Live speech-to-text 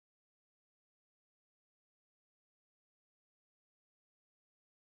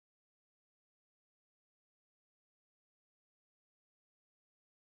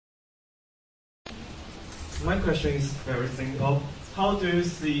My question is very simple. How do you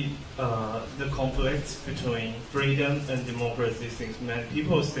see the conflict between freedom and democracy, since many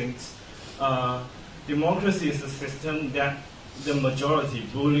people think democracy is a system that the majority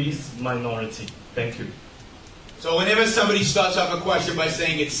bullies minority? Thank you. So whenever somebody starts off a question by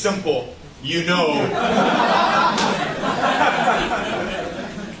saying it's simple, you know.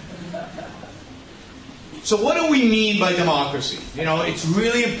 So what do we mean by democracy? You know, it's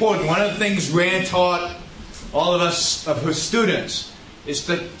really important. One of the things Rand taught all of us, of her students, is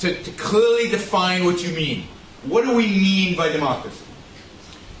to clearly define what you mean. What do we mean by democracy?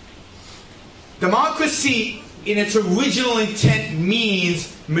 Democracy, in its original intent,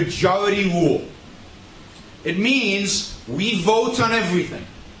 means majority rule. It means we vote on everything.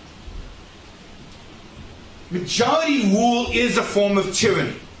 Majority rule is a form of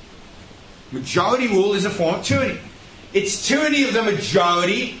tyranny. Majority rule is a form of tyranny. It's tyranny of the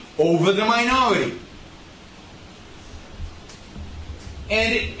majority over the minority.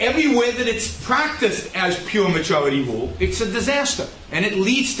 And everywhere that it's practiced as pure majority rule, it's a disaster. And it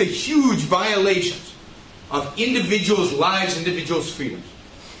leads to huge violations of individuals' lives, individuals' freedoms.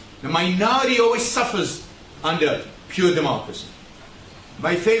 The minority always suffers under pure democracy.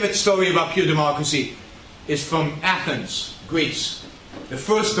 My favorite story about pure democracy is from Athens, Greece, the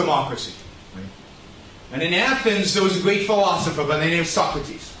first democracy. And in Athens, there was a great philosopher by the name of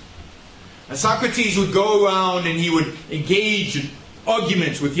Socrates. And Socrates would go around and he would engage in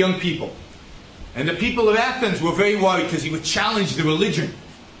arguments with young people. And the people of Athens were very worried because he would challenge the religion.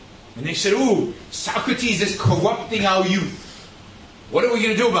 And they said, "Ooh, Socrates is corrupting our youth. What are we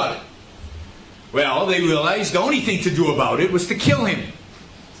going to do about it?" Well, they realized the only thing to do about it was to kill him.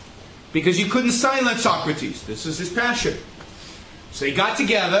 Because you couldn't silence Socrates. This is his passion. So they got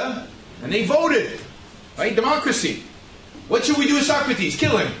together and they voted. Right? Democracy. What should we do with Socrates?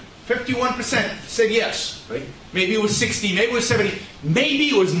 Kill him. 51% said yes. Right? Maybe it was 60, maybe it was 70, maybe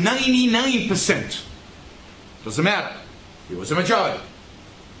it was 99%. Doesn't matter. It was a majority.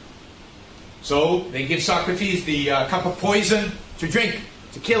 So they give Socrates the cup of poison to drink,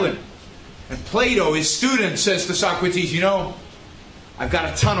 to kill him. And Plato, his student, says to Socrates, "You know, I've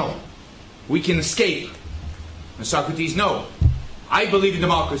got a tunnel. We can escape." And Socrates, "No, I believe in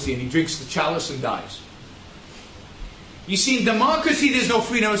democracy." And he drinks the chalice and dies. You see, in democracy, there's no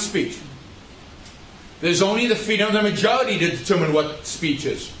freedom of speech. There's only the freedom of the majority to determine what speech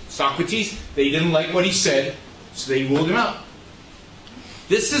is. Socrates, they didn't like what he said, so they ruled him out.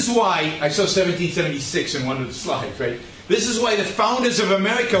 This is why, I saw 1776 in one of the slides, right? This is why the founders of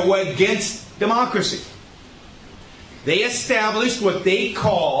America were against democracy. They established what they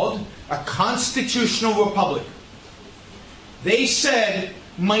called a constitutional republic. They said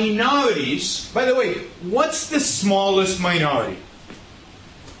minorities, by the way, what's the smallest minority?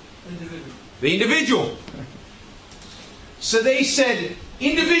 The individual. So they said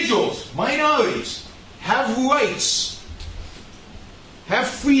individuals, minorities, have rights, have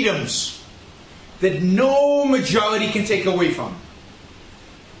freedoms that no majority can take away from them.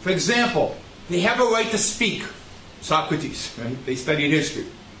 For example, they have a right to speak. Socrates, right? They studied history.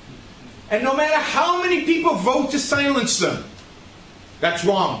 And no matter how many people vote to silence them, that's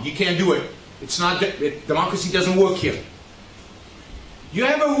wrong. You can't do it. It's not democracy doesn't work here. You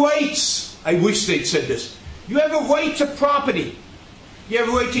have a right. I wish they'd said this. You have a right to property. You have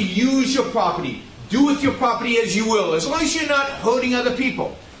a right to use your property. Do with your property as you will, as long as you're not hurting other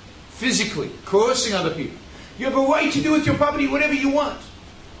people, physically, coercing other people. You have a right to do with your property whatever you want.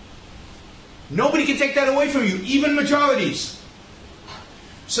 Nobody can take that away from you, even majorities.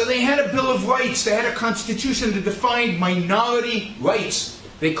 So they had a Bill of Rights, they had a constitution that defined minority rights.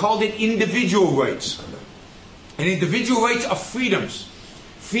 They called it individual rights. And individual rights are freedoms.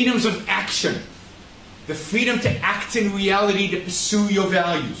 Freedoms of action. The freedom to act in reality, to pursue your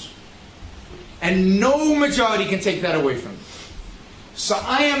values. And no majority can take that away from you. So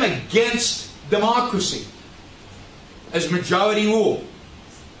I am against democracy as majority rule.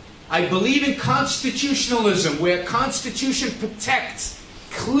 I believe in constitutionalism, where a constitution protects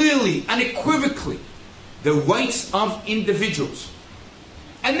clearly, unequivocally, the rights of individuals.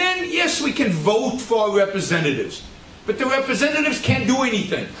 And then, yes, we can vote for representatives. But the representatives can't do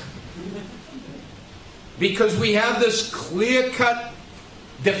anything. Because we have this clear-cut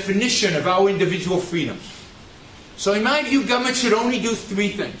definition of our individual freedoms. So in my view, government should only do three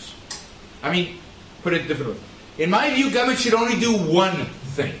things. I mean, put it differently. In my view, government should only do one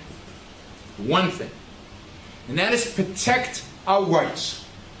thing. One thing. And that is protect our rights.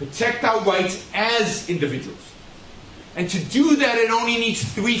 Protect our rights as individuals. And to do that, it only needs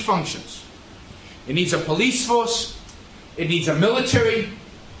three functions. It needs a police force. It needs a military,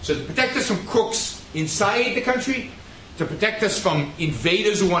 so to protect us from crooks inside the country, to protect us from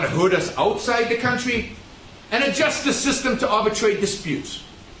invaders who want to hurt us outside the country, and a justice system to arbitrate disputes.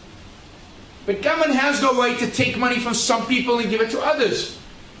 But government has no right to take money from some people and give it to others,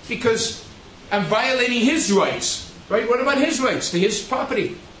 because I'm violating his rights. Right? What about his rights to his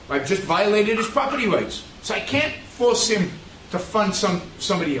property? I've just violated his property rights. So I can't force him to fund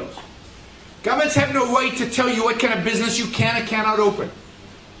somebody else. Governments have no right to tell you what kind of business you can or cannot open.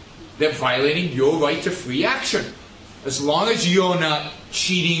 They're violating your right to free action. As long as you're not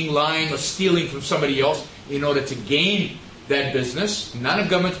cheating, lying, or stealing from somebody else in order to gain that business, none of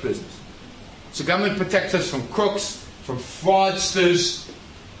government's business. So government protects us from crooks, from fraudsters,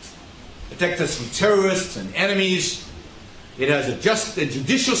 protects us from terrorists and enemies. It has a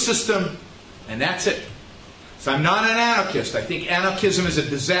judicial system, and that's it. So I'm not an anarchist. I think anarchism is a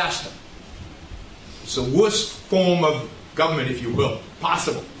disaster. It's the worst form of government, if you will,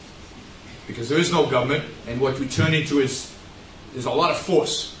 possible. Because there is no government, and what we turn into is a lot of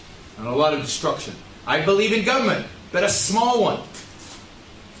force and a lot of destruction. I believe in government, but a small one,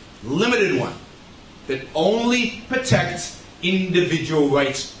 limited one, that only protects individual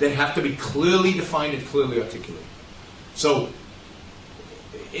rights that have to be clearly defined and clearly articulated. So,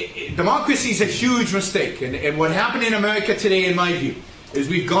 democracy is a huge mistake, and what happened in America today, in my view, is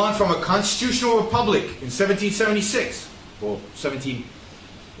we've gone from a constitutional republic in 1776, or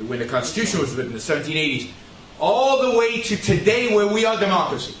when the Constitution was written in the 1780s, all the way to today where we are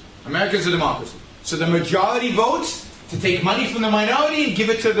democracy. America's a democracy. So the majority votes to take money from the minority and give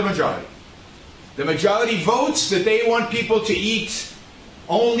it to the majority. The majority votes that they want people to eat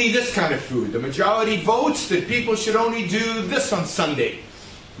only this kind of food. The majority votes that people should only do this on Sunday.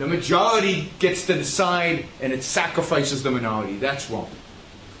 The majority gets to decide, and it sacrifices the minority. That's wrong.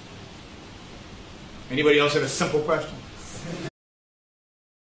 Anybody else have a simple question?